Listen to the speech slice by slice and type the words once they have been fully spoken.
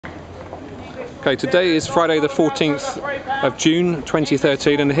Okay, today is Friday the 14th of June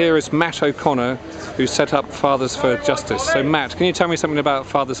 2013, and here is Matt O'Connor, who set up Fathers for Justice. So Matt, can you tell me something about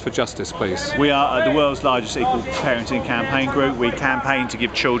Fathers for Justice, please? We are the world's largest equal parenting campaign group. We campaign to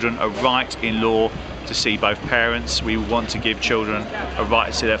give children a right in law to see both parents. We want to give children a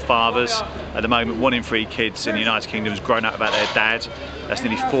right to see their fathers. At the moment, 1 in 3 kids in the United Kingdom has grown up without their dad. That's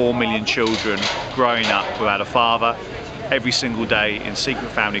nearly 4 million children growing up without a father. Every single day in secret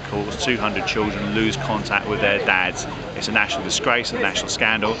family courts, 200 children lose contact with their dads. It's a national disgrace, a national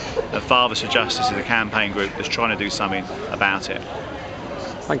scandal, and Fathers for Justice is a campaign group that's trying to do something about it.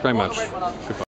 Thank you very much. Goodbye.